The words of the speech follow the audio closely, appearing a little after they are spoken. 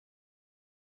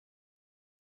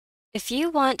If you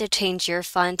want to change your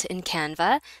font in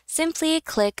Canva, simply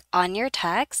click on your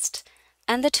text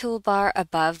and the toolbar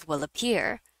above will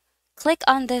appear. Click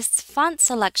on this font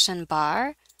selection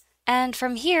bar, and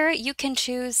from here you can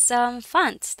choose some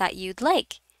fonts that you'd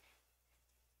like.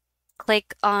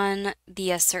 Click on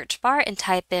the search bar and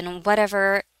type in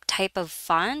whatever type of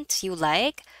font you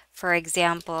like, for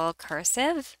example,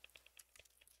 cursive.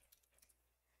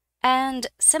 And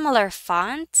similar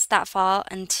fonts that fall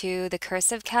into the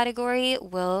cursive category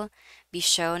will be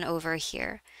shown over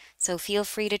here. So feel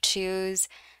free to choose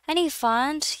any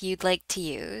font you'd like to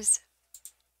use.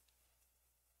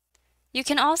 You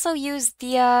can also use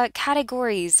the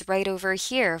categories right over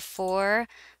here for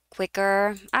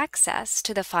quicker access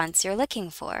to the fonts you're looking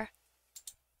for.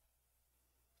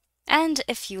 And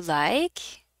if you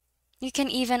like, you can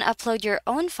even upload your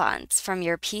own fonts from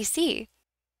your PC.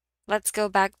 Let's go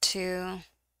back to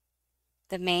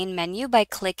the main menu by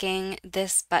clicking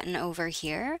this button over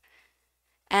here.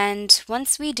 And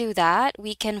once we do that,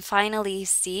 we can finally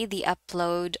see the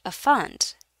Upload a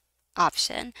Font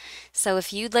option. So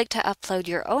if you'd like to upload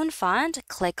your own font,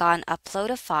 click on Upload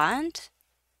a Font.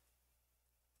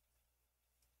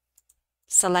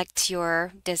 Select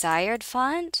your desired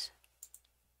font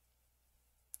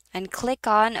and click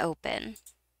on Open.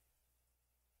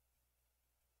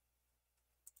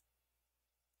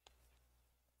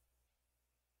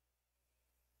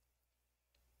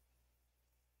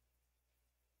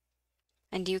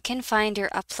 And you can find your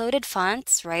uploaded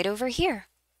fonts right over here.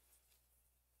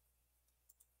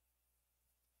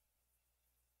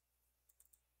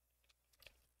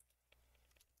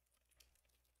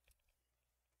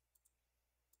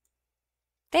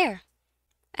 There.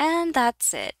 And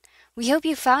that's it. We hope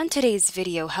you found today's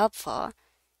video helpful.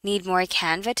 Need more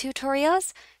Canva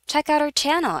tutorials? Check out our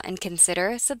channel and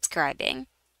consider subscribing.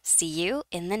 See you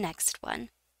in the next one.